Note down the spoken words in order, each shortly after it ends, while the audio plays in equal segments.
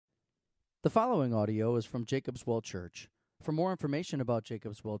The following audio is from Jacob's Well Church. For more information about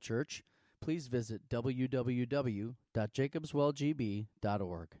Jacob's Well Church, please visit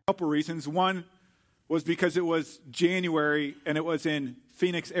www.jacobswellgb.org. A couple reasons. One was because it was January and it was in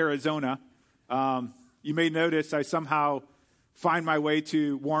Phoenix, Arizona. You may notice I somehow find my way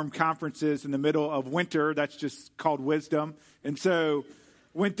to warm conferences in the middle of winter. That's just called wisdom. And so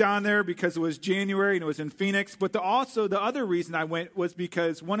went down there because it was January and it was in Phoenix. But the other reason I went was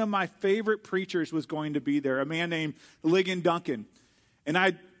because one of my favorite preachers was going to be there, a man named Ligon Duncan. And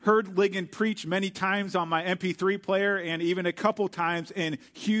I'd heard Ligon preach many times on my MP3 player and even a couple times in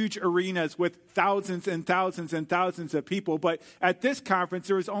huge arenas with thousands and thousands and thousands of people. But at this conference,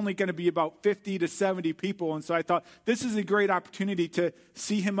 there was only going to be about 50 to 70 people. And so I thought this is a great opportunity to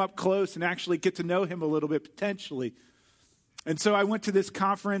see him up close and actually get to know him a little bit potentially. And so I went to this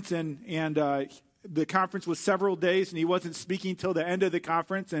conference, and the conference was several days, and he wasn't speaking till the end of the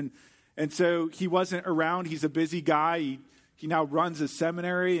conference. And so he wasn't around. He's a busy guy. He now runs a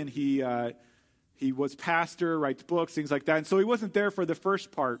seminary, and he was pastor, writes books, things like that. And so he wasn't there for the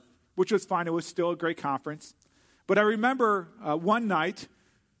first part, which was fine. It was still a great conference. But I remember one night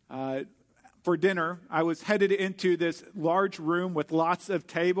for dinner, I was headed into this large room with lots of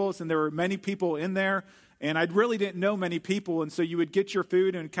tables, and there were many people in there. And I really didn't know many people, and so you would get your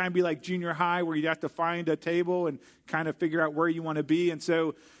food and kind of be like junior high where you'd have to find a table and kind of figure out where you want to be. And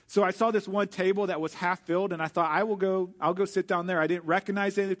so I saw this one table that was half filled, and I thought, I'll go sit down there. I didn't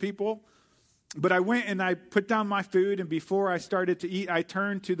recognize any of the people, but I went and I put down my food, and before I started to eat, I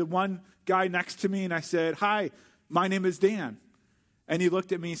turned to the one guy next to me, and I said, "Hi, my name is Dan." And he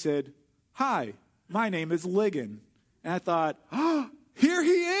looked at me and said, "Hi, my name is Ligon." And I thought, "Oh, here he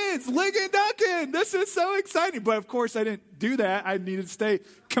is, Ligon Duncan. This is so exciting." But of course, I didn't do that. I needed to stay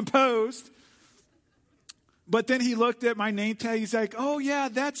composed. But then he looked at my name tag. He's like, "Oh, yeah,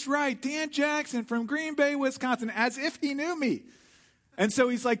 that's right. Dan Jackson from Green Bay, Wisconsin," as if he knew me. And so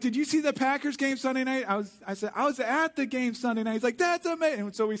he's like, "Did you see the Packers game Sunday night?" I said, "I was at the game Sunday night." He's like, "That's amazing."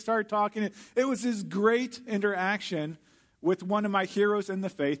 And so we started talking. It was this great interaction with one of my heroes in the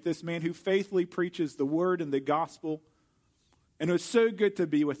faith, this man who faithfully preaches the word and the gospel. And it was so good to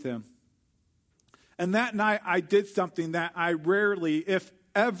be with him. And that night, I did something that I rarely, if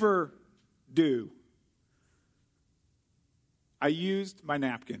ever, do. I used my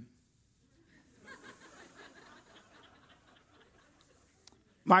napkin.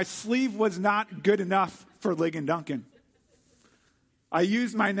 My sleeve was not good enough for Ligon Duncan. I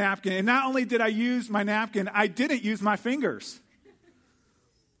used my napkin. And not only did I use my napkin, I didn't use my fingers.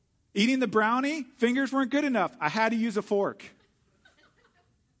 Eating the brownie, fingers weren't good enough. I had to use a fork.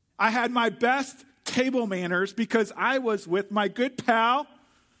 I had my best table manners because I was with my good pal,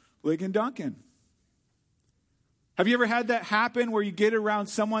 Ligon Duncan. Have you ever had that happen where you get around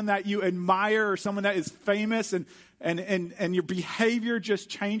someone that you admire or someone that is famous and your behavior just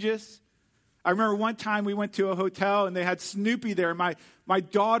changes? I remember one time we went to a hotel and they had Snoopy there. My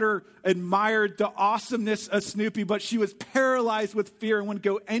daughter admired the awesomeness of Snoopy, but she was paralyzed with fear and wouldn't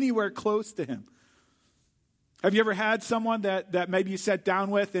go anywhere close to him. Have you ever had someone that maybe you sat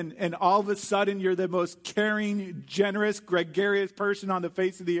down with and all of a sudden you're the most caring, generous, gregarious person on the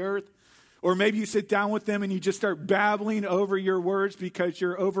face of the earth? Or maybe you sit down with them and you just start babbling over your words because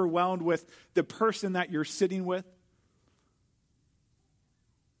you're overwhelmed with the person that you're sitting with?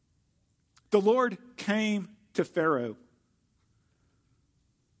 The Lord came to Pharaoh,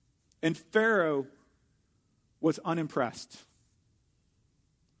 and Pharaoh was unimpressed.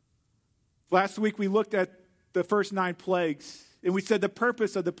 Last week we looked at the first 9 plagues. And we said the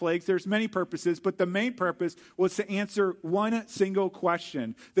purpose of the plagues, there's many purposes, but the main purpose was to answer one single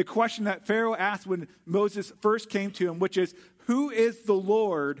question. The question that Pharaoh asked when Moses first came to him, which is, who is the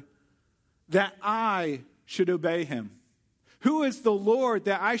Lord that I should obey him? Who is the Lord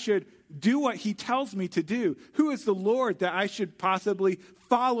that I should do what he tells me to do? Who is the Lord that I should possibly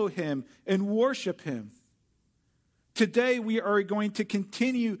follow him and worship him? Today, we are going to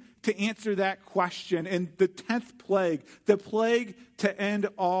continue to answer that question in the 10th plague, the plague to end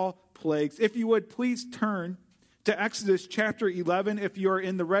all plagues. If you would, please turn to Exodus chapter 11. If you are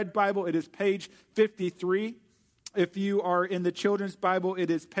in the Red Bible, it is page 53. If you are in the Children's Bible,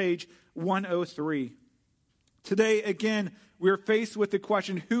 it is page 103. Today, again, we're faced with the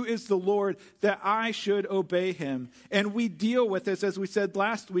question, who is the Lord that I should obey him? And we deal with this, as we said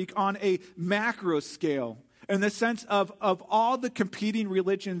last week, on a macro scale. In the sense of all the competing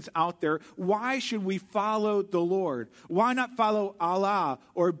religions out there, why should we follow the Lord? Why not follow Allah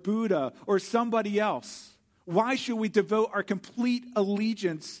or Buddha or somebody else? Why should we devote our complete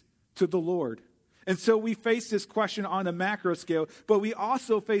allegiance to the Lord? And so we face this question on a macro scale, but we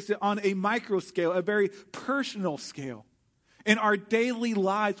also face it on a micro scale, a very personal scale. In our daily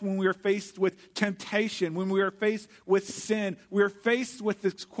lives, when we are faced with temptation, when we are faced with sin, we are faced with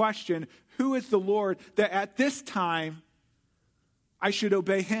this question, who is the Lord that at this time I should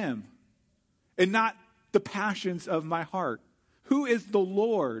obey him and not the passions of my heart? Who is the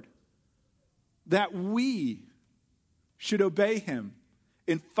Lord that we should obey him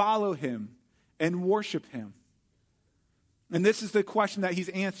and follow him and worship him? And this is the question that he's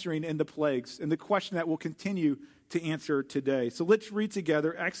answering in the plagues, and the question that we'll continue to answer today. So let's read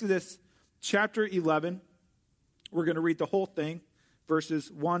together Exodus chapter 11. We're going to read the whole thing,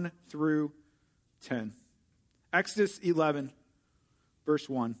 verses 1 through 10. Exodus 11, verse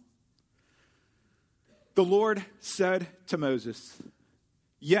 1. The Lord said to Moses,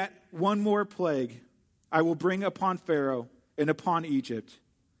 "Yet one more plague I will bring upon Pharaoh and upon Egypt.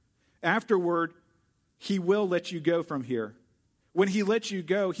 Afterward, he will let you go from here. When he lets you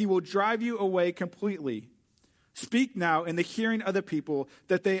go, he will drive you away completely. Speak now in the hearing of the people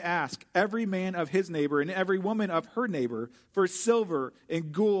that they ask every man of his neighbor and every woman of her neighbor for silver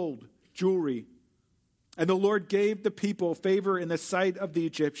and gold jewelry." And the Lord gave the people favor in the sight of the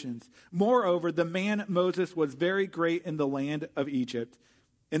Egyptians. Moreover, the man Moses was very great in the land of Egypt,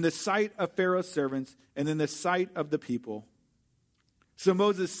 in the sight of Pharaoh's servants and in the sight of the people. So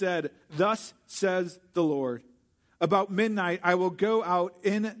Moses said, "Thus says the Lord, about midnight I will go out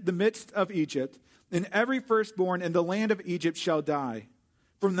in the midst of Egypt, and every firstborn in the land of Egypt shall die,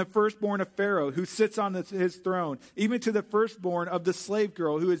 from the firstborn of Pharaoh who sits on his throne, even to the firstborn of the slave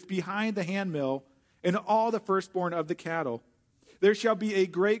girl who is behind the handmill, and all the firstborn of the cattle. There shall be a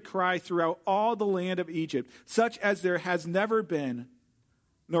great cry throughout all the land of Egypt, such as there has never been,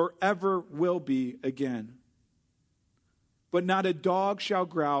 nor ever will be again. But not a dog shall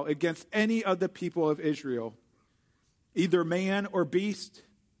growl against any of the people of Israel, either man or beast,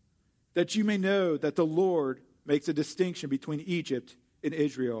 that you may know that the Lord makes a distinction between Egypt and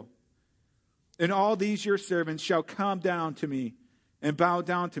Israel. And all these your servants shall come down to me and bow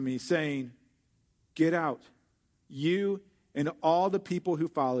down to me, saying, 'Get out, you and all the people who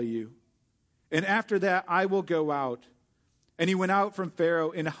follow you.' And after that I will go out." And he went out from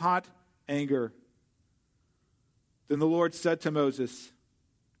Pharaoh in hot anger. Then the Lord said to Moses,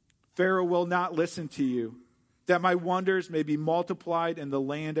 "Pharaoh will not listen to you, that my wonders may be multiplied in the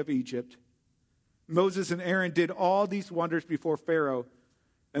land of Egypt." Moses and Aaron did all these wonders before Pharaoh,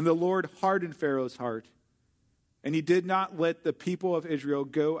 and the Lord hardened Pharaoh's heart, and he did not let the people of Israel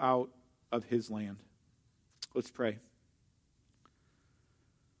go out of his land. Let's pray.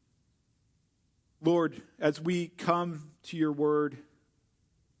 Lord, as we come to your word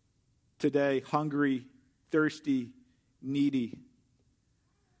today, hungry, thirsty, needy,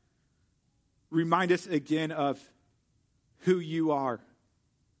 remind us again of who you are,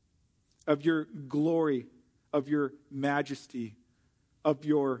 of your glory, of your majesty, of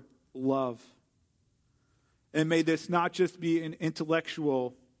your love. And may this not just be an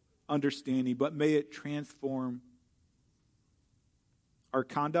intellectual understanding, but may it transform our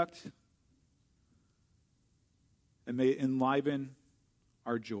conduct, and may it enliven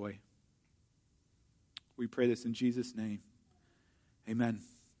our joy. We pray this in Jesus' name. Amen.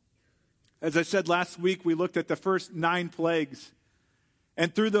 As I said last week, we looked at the first 9 plagues.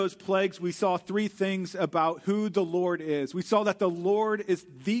 And through those plagues, we saw 3 things about who the Lord is. We saw that the Lord is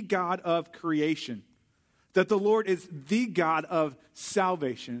the God of creation, that the Lord is the God of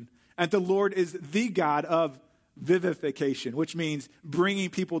salvation, and the Lord is the God of vivification, which means bringing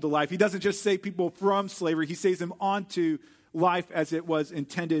people to life. He doesn't just save people from slavery, he saves them onto life as it was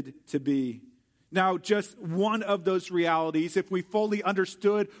intended to be. Now, just one of those realities, if we fully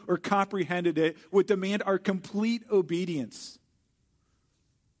understood or comprehended it, would demand our complete obedience.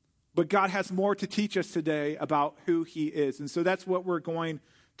 But God has more to teach us today about who he is. And so that's what we're going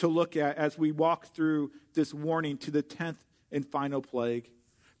to look at as we walk through this warning to the 10th and final plague.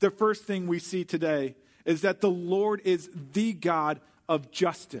 The first thing we see today is that the Lord is the God of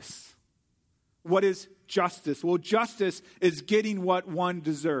justice. What is justice? Well, justice is getting what one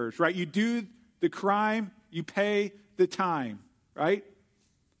deserves, right? You do the crime, you pay the time, right?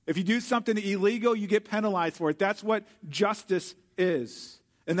 If you do something illegal, you get penalized for it. That's what justice is.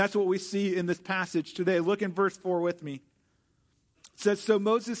 And that's what we see in this passage today. Look in verse 4 with me. It says, "So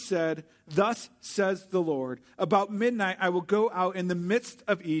Moses said, 'Thus says the Lord, about midnight I will go out in the midst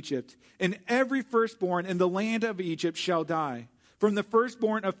of Egypt, and every firstborn in the land of Egypt shall die, from the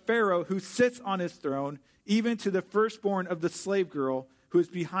firstborn of Pharaoh who sits on his throne, even to the firstborn of the slave girl who is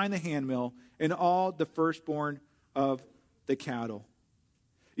behind the handmill, and all the firstborn of the cattle.'"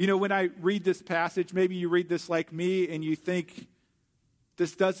 You know, when I read this passage, maybe you read this like me and you think,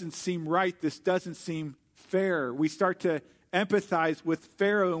 this doesn't seem right. This doesn't seem fair. We start to empathize with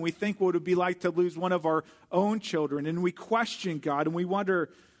Pharaoh and we think what it would be like to lose one of our own children. And we question God and we wonder,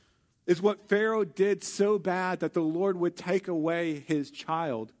 is what Pharaoh did so bad that the Lord would take away his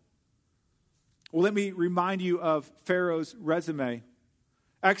child? Well, let me remind you of Pharaoh's resume.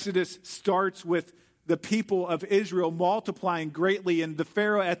 Exodus starts with the people of Israel multiplying greatly, and the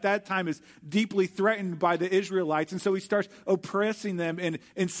Pharaoh at that time is deeply threatened by the Israelites, and so he starts oppressing them and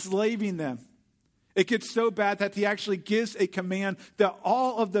enslaving them. It gets so bad that he actually gives a command that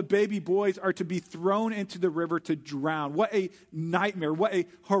all of the baby boys are to be thrown into the river to drown. What a nightmare, what a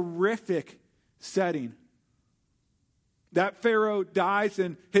horrific setting. That Pharaoh dies,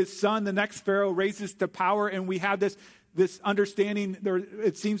 and his son, the next Pharaoh, raises to power, and we have this understanding.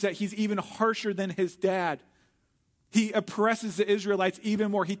 It seems that he's even harsher than his dad. He oppresses the Israelites even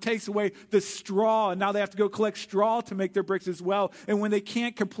more. He takes away the straw, and now they have to go collect straw to make their bricks as well. And when they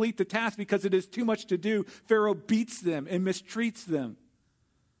can't complete the task because it is too much to do, Pharaoh beats them and mistreats them.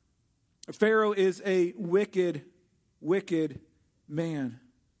 Pharaoh is a wicked, wicked man.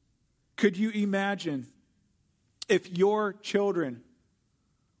 Could you imagine if your children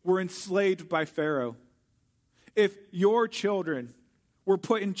were enslaved by Pharaoh? If your children were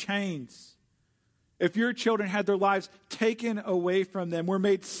put in chains? If your children had their lives taken away from them, were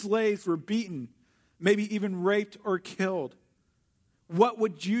made slaves, were beaten, maybe even raped or killed, what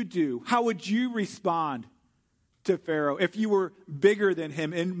would you do? How would you respond to Pharaoh? If you were bigger than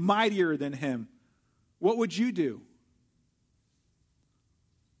him and mightier than him, what would you do?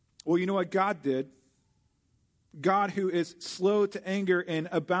 Well, you know what God did? God, who is slow to anger and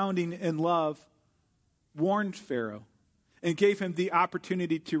abounding in love, warned Pharaoh and gave him the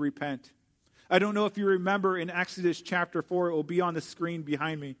opportunity to repent. I don't know if you remember in Exodus chapter 4, it will be on the screen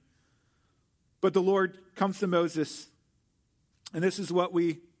behind me. But the Lord comes to Moses, and this is what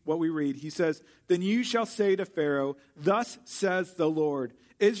we read. He says, "Then you shall say to Pharaoh, thus says the Lord,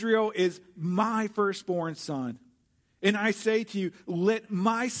 Israel is my firstborn son. And I say to you, let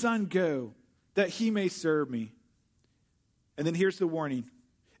my son go, that he may serve me." And then here's the warning.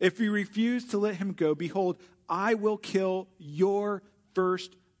 If you refuse to let him go, behold, I will kill your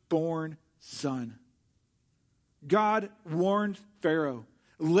firstborn son. God warned Pharaoh,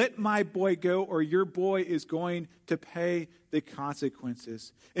 let my boy go or your boy is going to pay the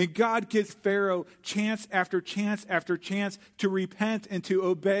consequences. And God gives Pharaoh chance after chance after chance to repent and to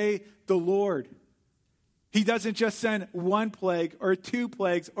obey the Lord. He doesn't just send one plague or two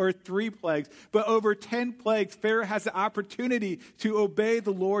plagues or three plagues, but over 10 plagues. Pharaoh has the opportunity to obey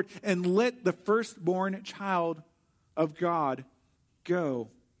the Lord and let the firstborn child of God go.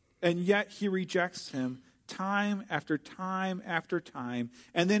 And yet he rejects him time after time after time.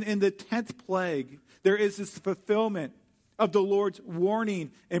 And then in the 10th plague, there is this fulfillment of the Lord's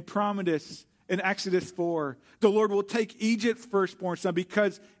warning and promise in Exodus 4. The Lord will take Egypt's firstborn son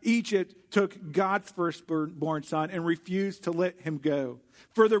because Egypt took God's firstborn son and refused to let him go.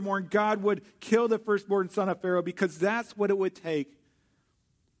 Furthermore, God would kill the firstborn son of Pharaoh because that's what it would take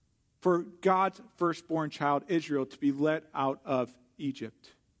for God's firstborn child, Israel, to be let out of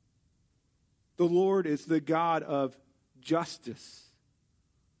Egypt. The Lord is the God of justice.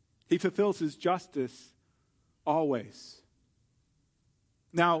 He fulfills his justice always.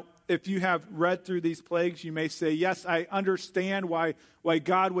 Now, if you have read through these plagues, you may say, yes, I understand why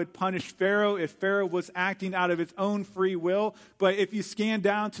God would punish Pharaoh if Pharaoh was acting out of his own free will. But if you scan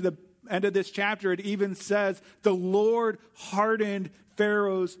down to the end of this chapter, it even says, the Lord hardened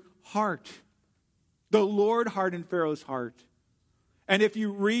Pharaoh's heart. The Lord hardened Pharaoh's heart. And if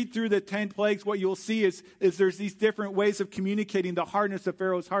you read through the 10 plagues, what you'll see is there's these different ways of communicating the hardness of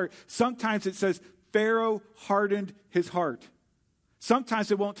Pharaoh's heart. Sometimes it says, Pharaoh hardened his heart. Sometimes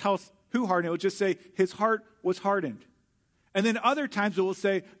it won't tell us who hardened. It will just say his heart was hardened. And then other times it will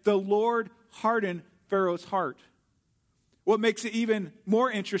say the Lord hardened Pharaoh's heart. What makes it even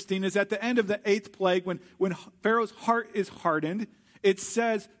more interesting is at the end of the 8th plague, when Pharaoh's heart is hardened, it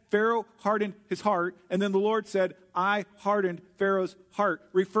says Pharaoh hardened his heart. And then the Lord said, I hardened Pharaoh's heart,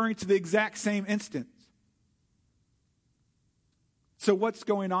 referring to the exact same instance. So what's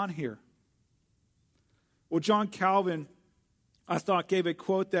going on here? Well, John Calvin, I thought, gave a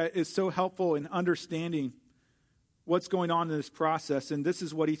quote that is so helpful in understanding what's going on in this process. And this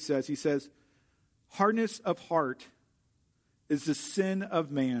is what he says. He says, hardness of heart is the sin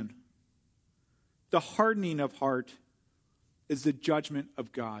of man. The hardening of heart is the judgment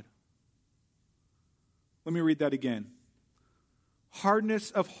of God. Let me read that again.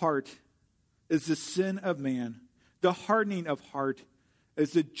 Hardness of heart is the sin of man. The hardening of heart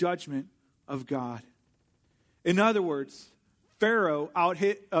is the judgment of God. In other words, Pharaoh, out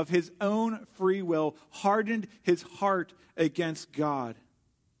of his own free will, hardened his heart against God.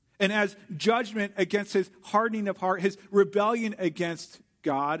 And as judgment against his hardening of heart, his rebellion against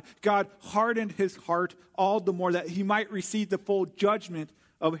God, God hardened his heart all the more that he might receive the full judgment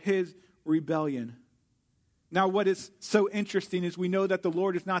of his rebellion. Now, what is so interesting is we know that the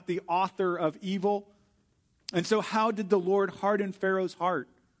Lord is not the author of evil. And so how did the Lord harden Pharaoh's heart?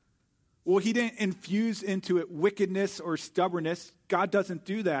 Well, he didn't infuse into it wickedness or stubbornness. God doesn't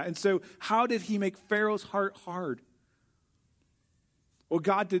do that. And so how did he make Pharaoh's heart hard? Well,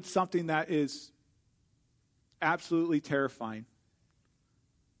 God did something that is absolutely terrifying.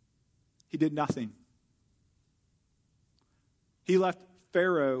 He did nothing. He left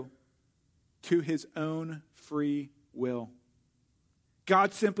Pharaoh to his own free will.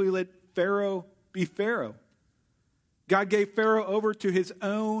 God simply let Pharaoh be Pharaoh. God gave Pharaoh over to his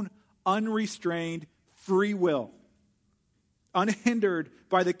own unrestrained free will, unhindered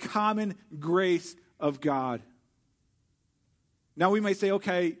by the common grace of God. Now we may say,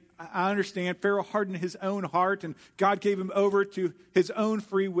 okay, I understand Pharaoh hardened his own heart and God gave him over to his own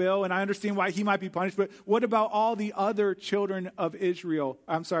free will, and I understand why he might be punished, but what about all the other children of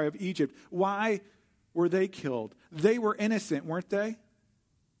of Egypt? Why were they killed? They were innocent, weren't they?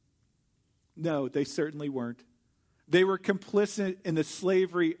 No, they certainly weren't. They were complicit in the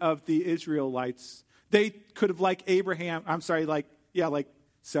slavery of the Israelites. They could have, like who are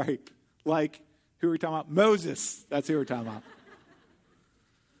we talking about? Moses. That's who we're talking about.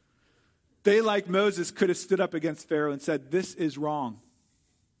 They, like Moses, could have stood up against Pharaoh and said, this is wrong.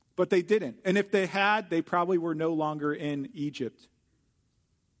 But they didn't. And if they had, they probably were no longer in Egypt.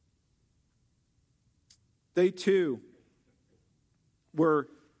 They too were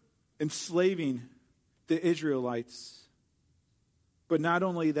enslaving the Israelites. But not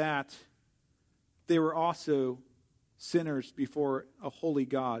only that, they were also sinners before a holy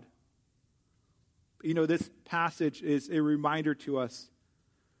God. You know, this passage is a reminder to us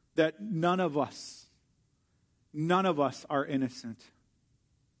that none of us are innocent.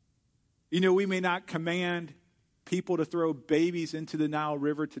 You know, we may not command people to throw babies into the Nile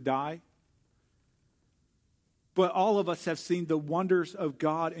River to die, but all of us have seen the wonders of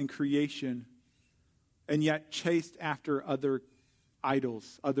God in creation and yet chased after other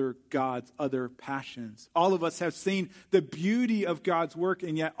idols, other gods, other passions. All of us have seen the beauty of God's work,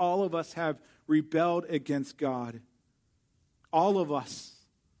 and yet all of us have rebelled against God. All of us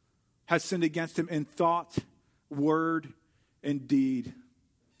have sinned against him in thought, word, and deed.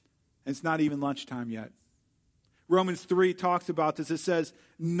 And it's not even lunchtime yet. Romans 3 talks about this. It says,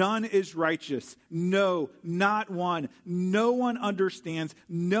 none is righteous. No, not one. No one understands.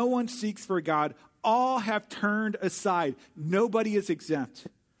 No one seeks for God. All have turned aside. Nobody is exempt.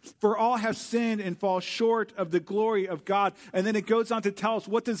 For all have sinned and fall short of the glory of God. And then it goes on to tell us,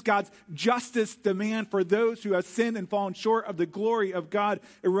 what does God's justice demand for those who have sinned and fallen short of the glory of God?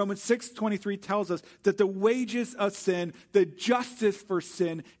 In Romans 6:23 tells us that the wages of sin, the justice for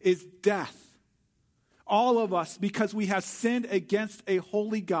sin, is death. All of us, because we have sinned against a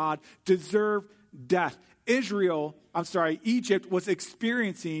holy God, deserve death. Egypt was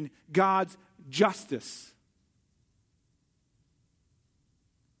experiencing God's justice.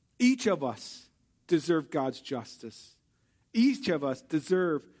 Each of us deserve God's justice. Each of us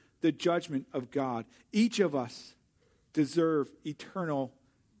deserve the judgment of God. Each of us deserve eternal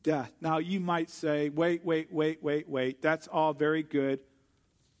death. Now you might say, wait, that's all very good,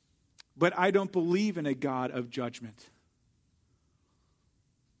 but I don't believe in a God of judgment.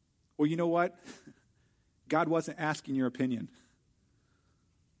 Well, you know what? God wasn't asking your opinion.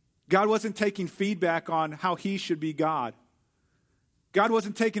 God wasn't taking feedback on how he should be God. God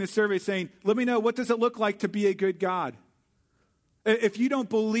wasn't taking a survey saying, let me know, what does it look like to be a good God? If you don't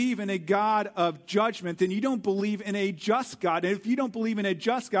believe in a God of judgment, then you don't believe in a just God. And if you don't believe in a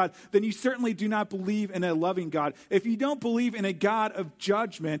just God, then you certainly do not believe in a loving God. If you don't believe in a God of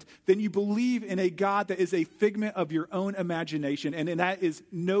judgment, then you believe in a God that is a figment of your own imagination, and that is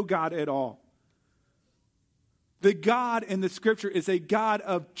no God at all. The God in the scripture is a God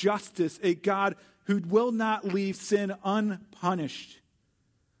of justice, a God who will not leave sin unpunished,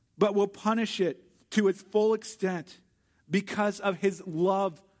 but will punish it to its full extent because of his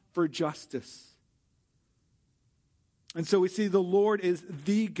love for justice. And so we see the Lord is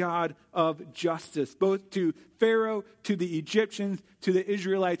the God of justice, both to Pharaoh, to the Egyptians, to the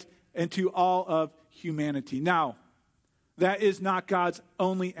Israelites, and to all of humanity. Now, that is not God's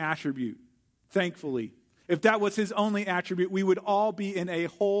only attribute, thankfully. If that was his only attribute, we would all be in a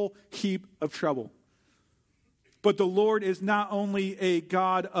whole heap of trouble. But the Lord is not only a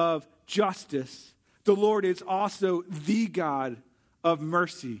God of justice, the Lord is also the God of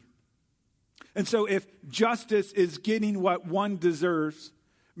mercy. And so if justice is getting what one deserves,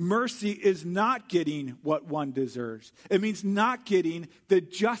 mercy is not getting what one deserves. It means not getting the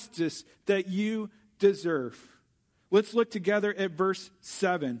justice that you deserve. Let's look together at verse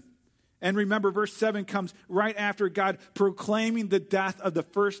 7. And remember, verse 7 comes right after God proclaiming the death of the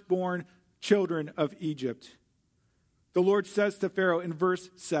firstborn children of Egypt. The Lord says to Pharaoh in verse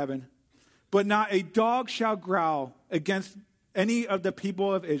 7, "But not a dog shall growl against any of the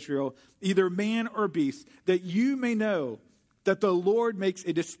people of Israel, either man or beast, that you may know that the Lord makes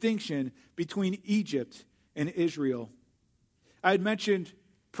a distinction between Egypt and Israel." I had mentioned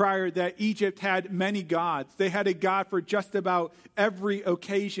prior that Egypt had many gods. They had a god for just about every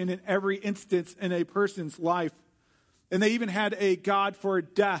occasion and every instance in a person's life. And they even had a god for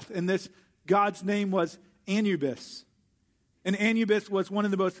death, and this god's name was Anubis. And Anubis was one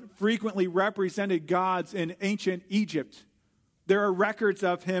of the most frequently represented gods in ancient Egypt. There are records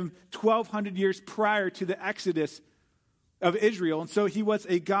of him 1,200 years prior to the Exodus of Israel. And so he was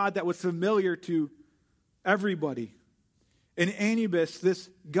a god that was familiar to everybody. And Anubis, this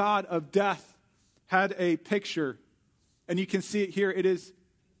god of death, had a picture. And you can see it here.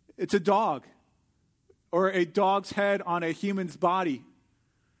 It's a dog, or a dog's head on a human's body.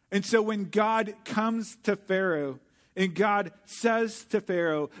 And so when God comes to Pharaoh, and God says to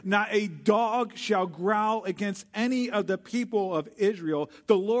Pharaoh, "Not a dog shall growl against any of the people of Israel,"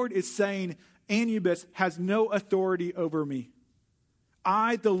 the Lord is saying, Anubis has no authority over me.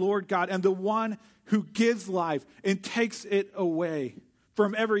 I, the Lord God, am the one who gives life and takes it away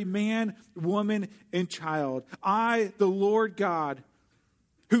from every man, woman, and child. I, the Lord God,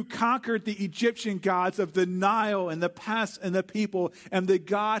 who conquered the Egyptian gods of the Nile and the pests and the people, am the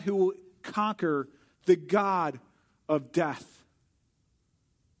God who will conquer the God of death.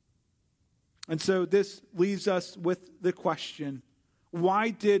 And so this leaves us with the question, why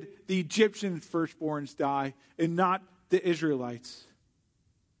did the Egyptian firstborns die and not the Israelites?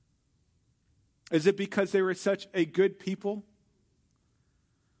 Is it because they were such a good people?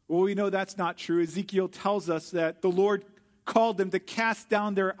 Well, we know that's not true. Ezekiel tells us that the Lord called them to cast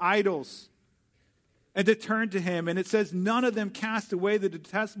down their idols and to turn to him. And it says, none of them cast away the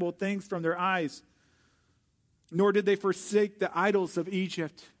detestable things from their eyes, nor did they forsake the idols of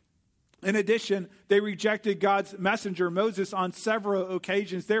Egypt. In addition, they rejected God's messenger, Moses, on several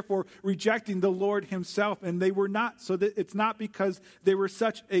occasions, therefore rejecting the Lord himself. And they were not, so that it's not because they were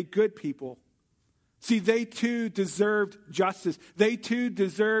such a good people. See, they too deserved justice. They too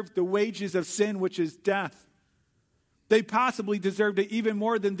deserved the wages of sin, which is death. They possibly deserved it even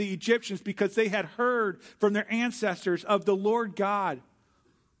more than the Egyptians because they had heard from their ancestors of the Lord God,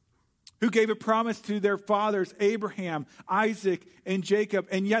 who gave a promise to their fathers, Abraham, Isaac, and Jacob,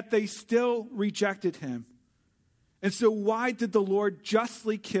 and yet they still rejected him. And so why did the Lord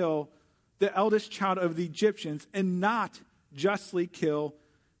justly kill the eldest child of the Egyptians and not justly kill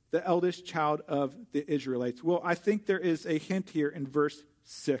the eldest child of the Israelites? Well, I think there is a hint here in verse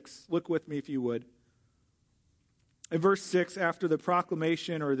 6. Look with me if you would. In verse 6, after the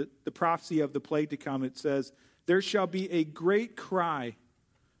proclamation or the prophecy of the plague to come, it says, "There shall be a great cry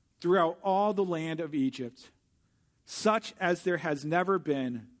throughout all the land of Egypt, such as there has never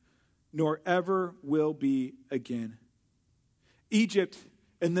been, nor ever will be again." Egypt,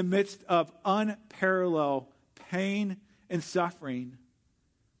 in the midst of unparalleled pain and suffering,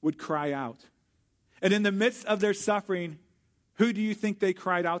 would cry out. And in the midst of their suffering, who do you think they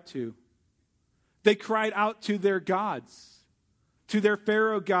cried out to? They cried out to their gods, to their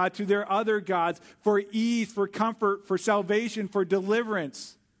Pharaoh god, to their other gods, for ease, for comfort, for salvation, for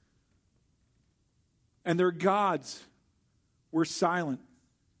deliverance. And their gods were silent.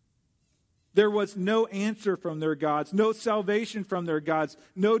 There was no answer from their gods, no salvation from their gods,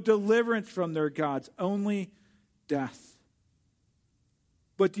 no deliverance from their gods, only death.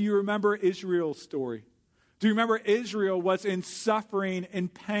 But do you remember Israel's story? Do you remember Israel was in suffering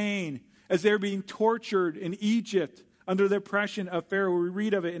and pain as they were being tortured in Egypt under the oppression of Pharaoh? We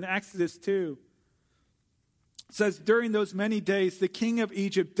read of it in Exodus 2. It says, "During those many days, the king of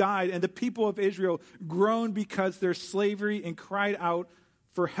Egypt died, and the people of Israel groaned because of their slavery and cried out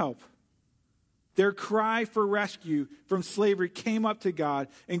for help." Their cry for rescue from slavery came up to God,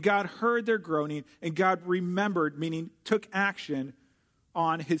 and God heard their groaning, and God remembered, meaning took action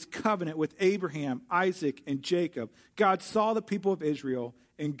on his covenant with Abraham, Isaac, and Jacob. God saw the people of Israel,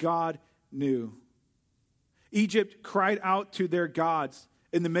 and God knew. Egypt cried out to their gods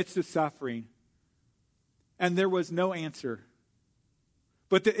in the midst of suffering, and there was no answer.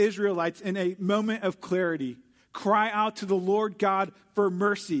 But the Israelites, in a moment of clarity, cry out to the Lord God for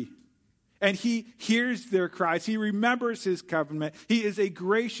mercy. And he hears their cries. He remembers his covenant. He is a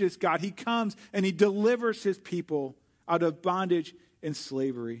gracious God. He comes and he delivers his people out of bondage and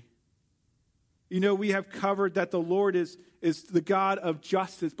slavery. You know, we have covered that the Lord is the God of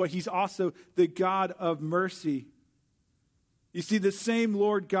justice, but he's also the God of mercy. You see, the same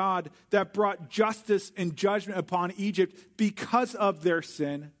Lord God that brought justice and judgment upon Egypt because of their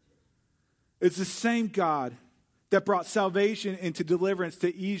sin is the same God that brought salvation into deliverance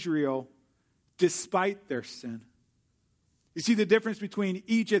to Israel despite their sin. You see, the difference between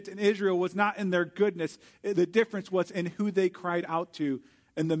Egypt and Israel was not in their goodness. The difference was in who they cried out to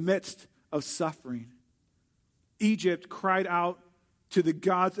in the midst of suffering. Egypt cried out to the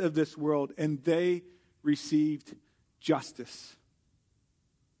gods of this world, and they received justice.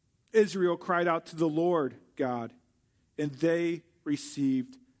 Israel cried out to the Lord God, and they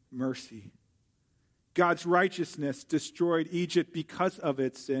received mercy. God's righteousness destroyed Egypt because of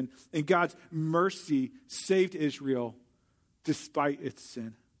its sin, and God's mercy saved Israel despite its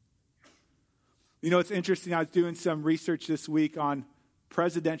sin. You know, it's interesting. I was doing some research this week on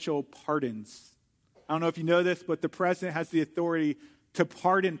presidential pardons. I don't know if you know this, but the president has the authority to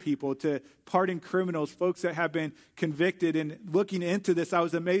pardon people, to pardon criminals, folks that have been convicted. And looking into this, I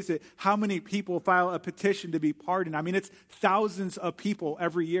was amazed at how many people file a petition to be pardoned. I mean, it's thousands of people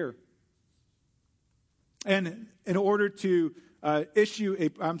every year. And in order to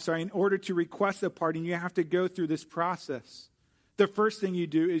in order to request a pardon, you have to go through this process. The first thing you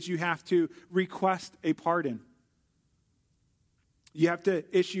do is you have to request a pardon. You have to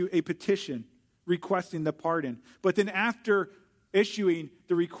issue a petition requesting the pardon. But then after issuing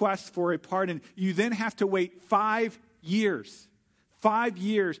the request for a pardon, you then have to wait 5 years. 5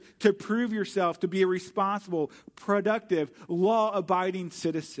 years to prove yourself to be a responsible, productive, law-abiding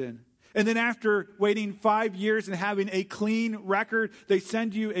citizen. And then after waiting 5 years and having a clean record, they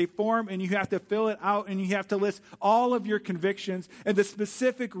send you a form and you have to fill it out and you have to list all of your convictions and the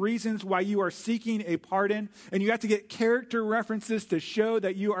specific reasons why you are seeking a pardon. And you have to get character references to show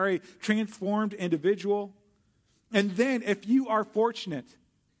that you are a transformed individual. And then if you are fortunate,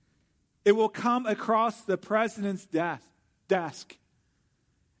 it will come across the president's desk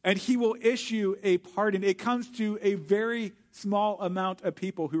and he will issue a pardon. It comes to a very small amount of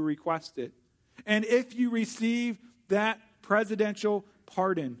people who request it. And if you receive that presidential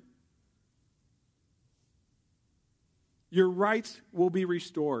pardon, your rights will be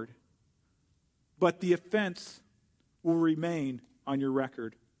restored, but the offense will remain on your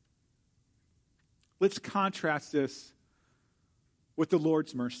record. Let's contrast this with the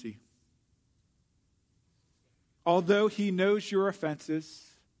Lord's mercy. Although he knows your offenses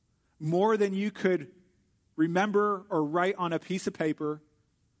more than you could remember or write on a piece of paper,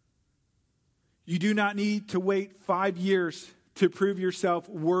 you do not need to wait 5 years to prove yourself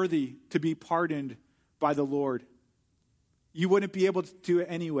worthy to be pardoned by the Lord. You wouldn't be able to do it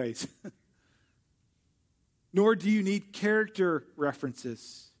anyways. Nor do you need character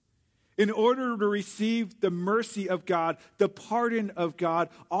references. In order to receive the mercy of God, the pardon of God,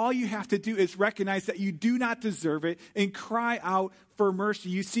 all you have to do is recognize that you do not deserve it and cry out for mercy.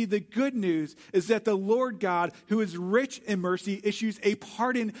 You see, the good news is that the Lord God, who is rich in mercy, issues a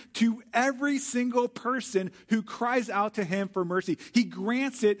pardon to every single person who cries out to him for mercy. He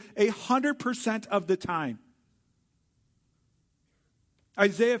grants it 100% of the time.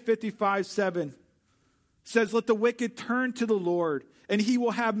 Isaiah 55:7 says, "Let the wicked turn to the Lord, and he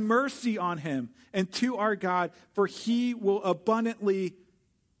will have mercy on him, and to our God, for he will abundantly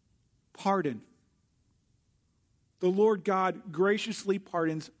pardon." The Lord God graciously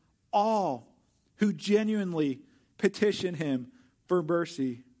pardons all who genuinely petition him for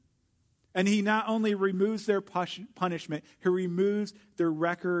mercy. And he not only removes their punishment, he removes their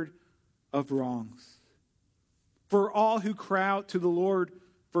record of wrongs. For all who cry out to the Lord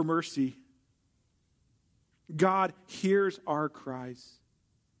for mercy, God hears our cries.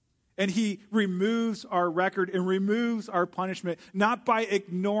 And he removes our record and removes our punishment, not by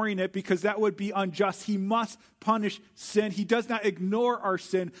ignoring it, because that would be unjust. He must punish sin. He does not ignore our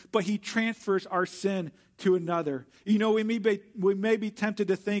sin, but he transfers our sin to another. You know, we may be tempted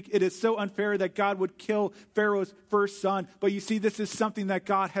to think it is so unfair that God would kill Pharaoh's first son. But you see, this is something that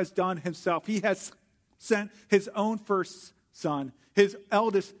God has done himself. He has sent his own first son, his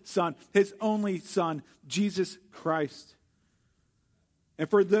eldest son, his only son, Jesus Christ. And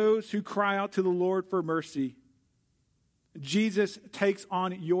for those who cry out to the Lord for mercy, Jesus takes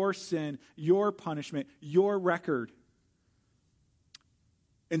on your sin, your punishment, your record,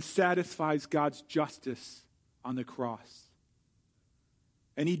 and satisfies God's justice on the cross.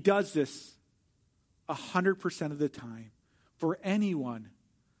 And he does this 100% of the time for anyone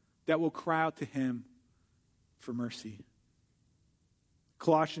that will cry out to him for mercy.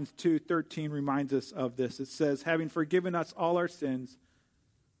 Colossians 2:13 reminds us of this. It says, having forgiven us all our sins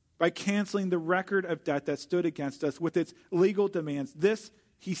by canceling the record of debt that stood against us with its legal demands, this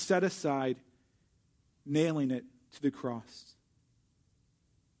he set aside, nailing it to the cross.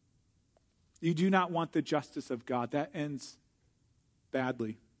 You do not want the justice of God. That ends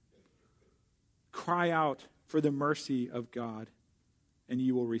badly. Cry out for the mercy of God, and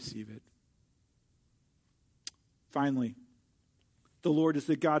you will receive it. Finally, the Lord is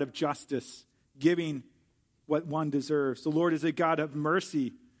the God of justice, giving what one deserves. The Lord is a God of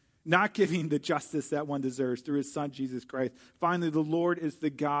mercy, not giving the justice that one deserves through his Son, Jesus Christ. Finally, the Lord is the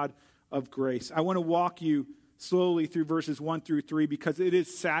God of grace. I want to walk you slowly through verses 1 through 3 because it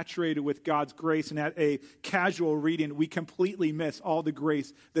is saturated with God's grace, and at a casual reading, we completely miss all the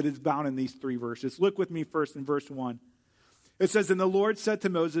grace that is bound in these 3 verses. Look with me first in verse 1. It says, and the Lord said to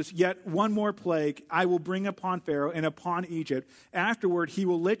Moses, yet one more plague I will bring upon Pharaoh and upon Egypt. Afterward, he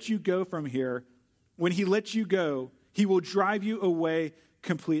will let you go from here. When he lets you go, he will drive you away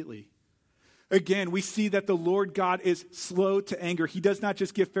completely. Again, we see that the Lord God is slow to anger. He does not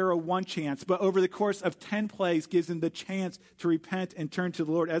just give Pharaoh one chance, but over the course of 10 plagues gives him the chance to repent and turn to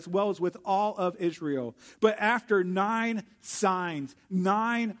the Lord, as well as with all of Israel. But after 9 signs,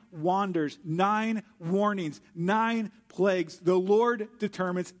 9 wonders, 9 warnings, 9 plagues, the Lord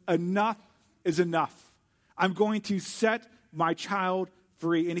determines enough is enough. I'm going to set my child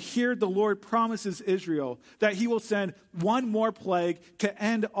free. And here the Lord promises Israel that he will send one more plague to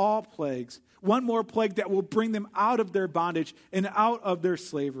end all plagues. One more plague that will bring them out of their bondage and out of their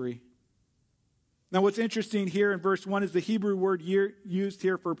slavery. Now what's interesting here in verse 1 is the Hebrew word used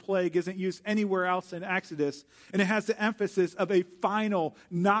here for plague isn't used anywhere else in Exodus. And it has the emphasis of a final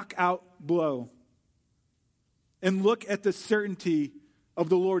knockout blow. And look at the certainty of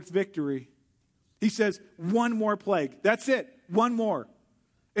the Lord's victory. He says, one more plague. That's it. One more.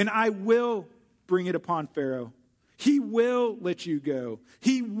 And I will bring it upon Pharaoh. He will let you go.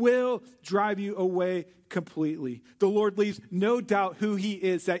 He will drive you away completely. The Lord leaves no doubt who he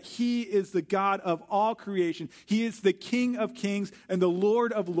is, that he is the God of all creation. He is the King of kings and the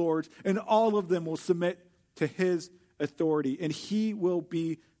Lord of lords, and all of them will submit to his authority, and he will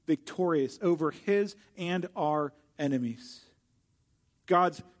be victorious over his and our enemies.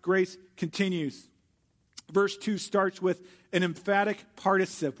 God's grace continues. Verse 2 starts with an emphatic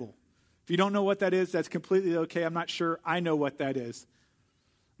participle. If you don't know what that is, that's completely okay. I'm not sure I know what that is.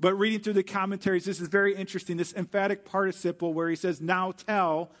 But reading through the commentaries, this is very interesting. This emphatic participle where he says, now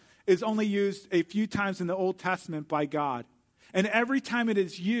tell, is only used a few times in the Old Testament by God. And every time it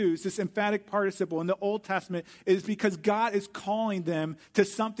is used, this emphatic participle in the Old Testament, is because God is calling them to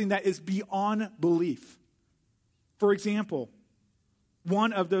something that is beyond belief. For example,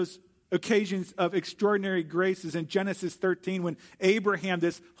 one of those occasions of extraordinary grace is in Genesis 13 when Abraham,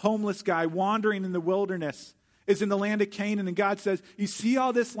 this homeless guy wandering in the wilderness, is in the land of Canaan, and God says, you see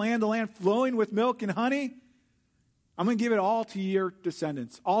all this land, the land flowing with milk and honey? I'm going to give it all to your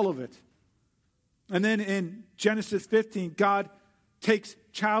descendants, all of it. And then in Genesis 15, God takes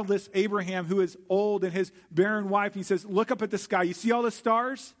childless Abraham, who is old, and his barren wife, and he says, look up at the sky. You see all the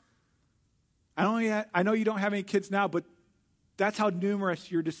stars? I know you don't have any kids now, but that's how numerous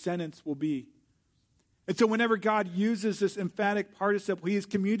your descendants will be. And so whenever God uses this emphatic participle, he is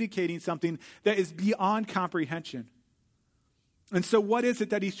communicating something that is beyond comprehension. And so what is it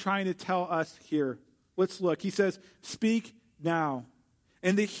that he's trying to tell us here? Let's look. He says, speak now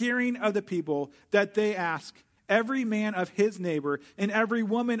in the hearing of the people, that they ask every man of his neighbor and every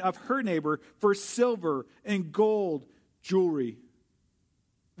woman of her neighbor for silver and gold jewelry.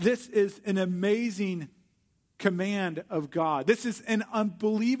 This is an amazing command of God. This is an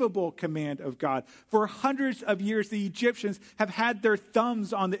unbelievable command of God. For hundreds of years, the Egyptians have had their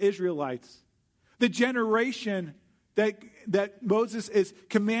thumbs on the Israelites. The generation that Moses is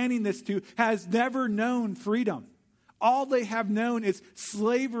commanding this to has never known freedom. All they have known is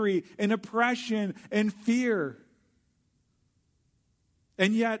slavery and oppression and fear.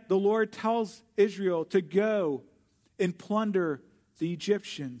 And yet the Lord tells Israel to go and plunder the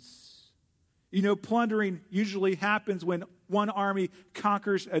Egyptians. You know, plundering usually happens when one army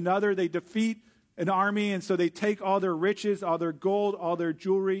conquers another. They defeat an army, and so they take all their riches, all their gold, all their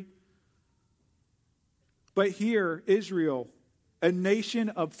jewelry. But here, Israel, a nation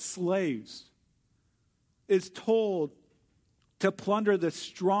of slaves, is told to plunder the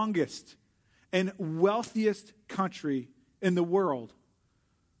strongest and wealthiest country in the world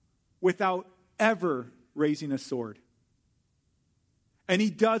without ever raising a sword. And he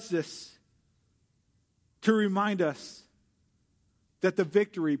does this to remind us that the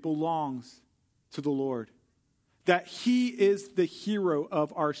victory belongs to the Lord, that he is the hero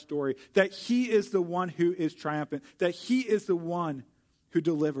of our story, that he is the one who is triumphant, that he is the one who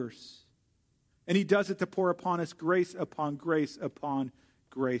delivers. And he does it to pour upon us grace upon grace upon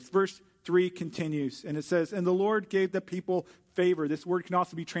grace. Verse 3 continues, and it says, and the Lord gave the people favor. This word can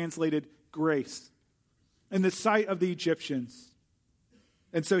also be translated grace in the sight of the Egyptians.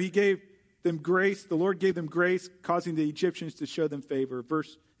 And so he gave them grace. The Lord gave them grace, causing the Egyptians to show them favor.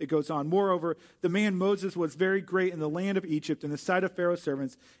 It goes on. Moreover, the man Moses was very great in the land of Egypt, in the sight of Pharaoh's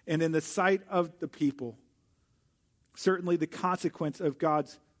servants, and in the sight of the people. Certainly the consequence of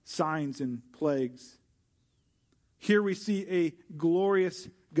God's signs and plagues. Here we see a glorious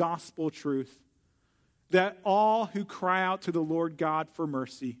gospel truth that all who cry out to the Lord God for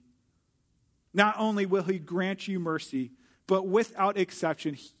mercy, not only will he grant you mercy, but without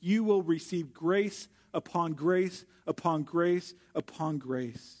exception, you will receive grace upon grace upon grace upon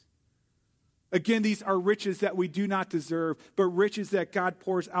grace. Again, these are riches that we do not deserve, but riches that God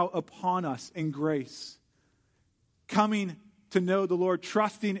pours out upon us in grace. Coming to know the Lord,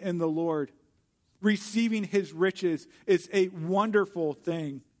 trusting in the Lord, receiving his riches is a wonderful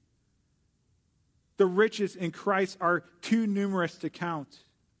thing. The riches in Christ are too numerous to count.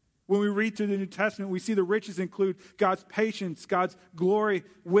 When we read through the New Testament, we see the riches include God's patience, God's glory,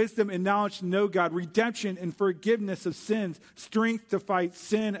 wisdom and knowledge to know God, redemption and forgiveness of sins, strength to fight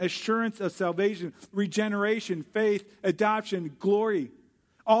sin, assurance of salvation, regeneration, faith, adoption, glory.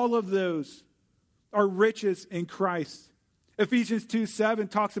 All of those are riches in Christ. Ephesians 2:7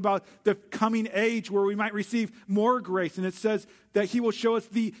 talks about the coming age where we might receive more grace. And it says that he will show us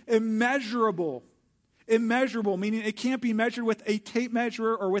the immeasurable, meaning it can't be measured with a tape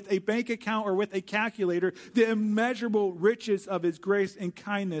measure or with a bank account or with a calculator. The immeasurable riches of his grace and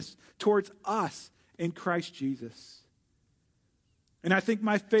kindness towards us in Christ Jesus. And I think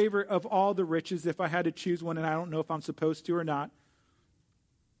my favorite of all the riches, if I had to choose one, and I don't know if I'm supposed to or not,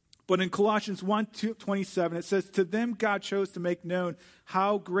 but in Colossians 1:27, it says, to them God chose to make known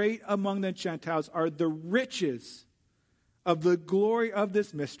how great among the Gentiles are the riches of the glory of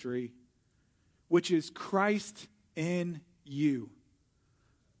this mystery, which is Christ in you,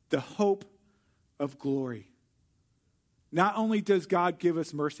 the hope of glory. Not only does God give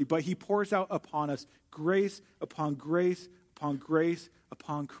us mercy, but he pours out upon us grace upon grace upon grace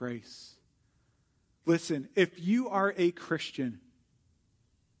upon grace. Listen, if you are a Christian,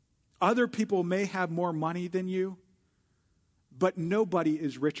 other people may have more money than you, but nobody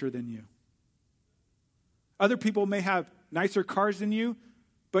is richer than you. Other people may have nicer cars than you,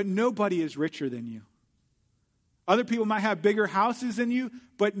 but nobody is richer than you. Other people might have bigger houses than you,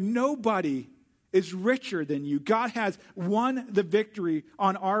 but nobody is richer than you. God has won the victory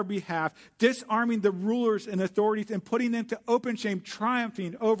on our behalf, disarming the rulers and authorities and putting them to open shame,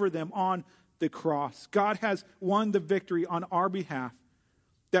 triumphing over them on the cross. God has won the victory on our behalf,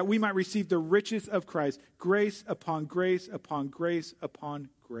 that we might receive the riches of Christ, grace upon grace upon grace upon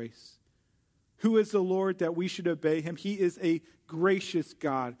grace. Who is the Lord that we should obey him? He is a gracious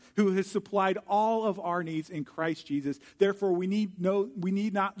God who has supplied all of our needs in Christ Jesus. Therefore, we need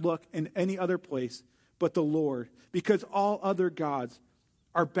not look in any other place but the Lord, because all other gods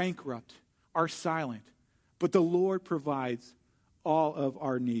are bankrupt, are silent. But the Lord provides all of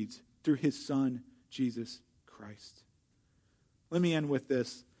our needs through his Son, Jesus Christ. Let me end with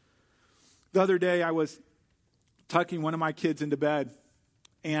this. The other day, I was tucking one of my kids into bed,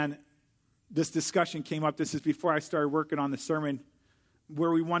 and this discussion came up. This is before I started working on the sermon,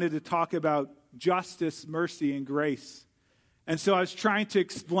 where we wanted to talk about justice, mercy, and grace. And so I was trying to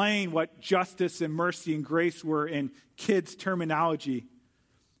explain what justice and mercy and grace were in kids' terminology.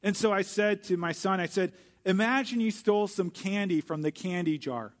 And so I said to my son, imagine you stole some candy from the candy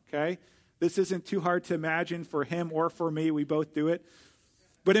jar, okay? This isn't too hard to imagine for him or for me. We both do it.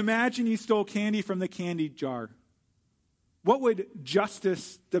 But imagine you stole candy from the candy jar. What would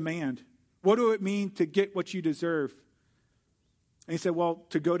justice demand? What do it mean to get what you deserve? And he said, well,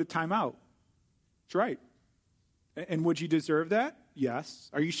 to go to timeout. That's right. And would you deserve that? Yes.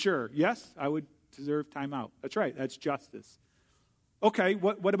 Are you sure? Yes, I would deserve timeout. That's right. That's justice. Okay,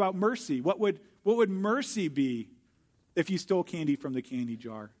 what about mercy? What would mercy be if you stole candy from the candy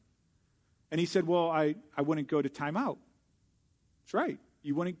jar? And he said, well, I wouldn't go to timeout. That's right.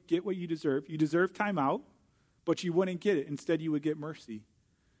 You wouldn't get what you deserve. You deserve timeout, but you wouldn't get it. Instead, you would get mercy.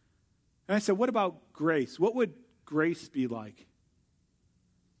 And I said, what about grace? What would grace be like?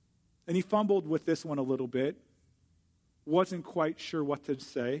 And he fumbled with this one a little bit. Wasn't quite sure what to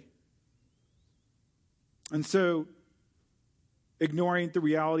say. And so, ignoring the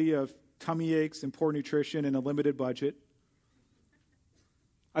reality of tummy aches and poor nutrition and a limited budget.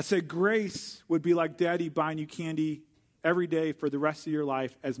 I said grace would be like daddy buying you candy every day for the rest of your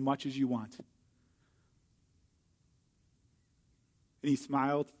life as much as you want. And he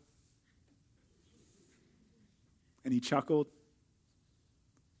smiled. And he chuckled.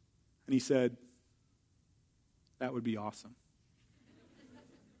 And he said, that would be awesome.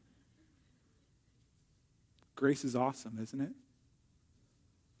 Grace is awesome, isn't it?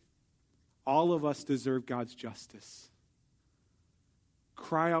 All of us deserve God's justice.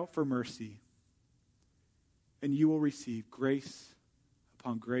 Cry out for mercy, and you will receive grace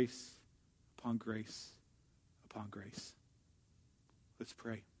upon grace upon grace upon grace. Let's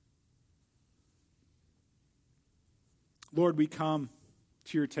pray. Lord, we come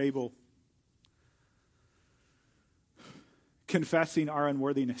to your table confessing our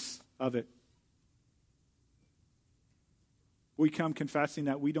unworthiness of it. We come confessing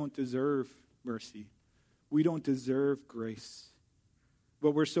that we don't deserve mercy. We don't deserve grace.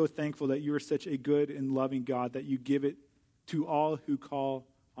 But we're so thankful that you are such a good and loving God that you give it to all who call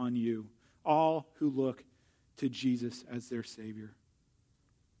on you, all who look to Jesus as their Savior.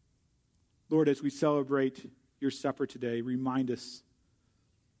 Lord, as we celebrate your supper today, remind us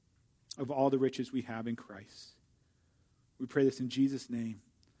of all the riches we have in Christ. We pray this in Jesus' name.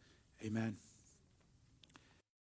 Amen.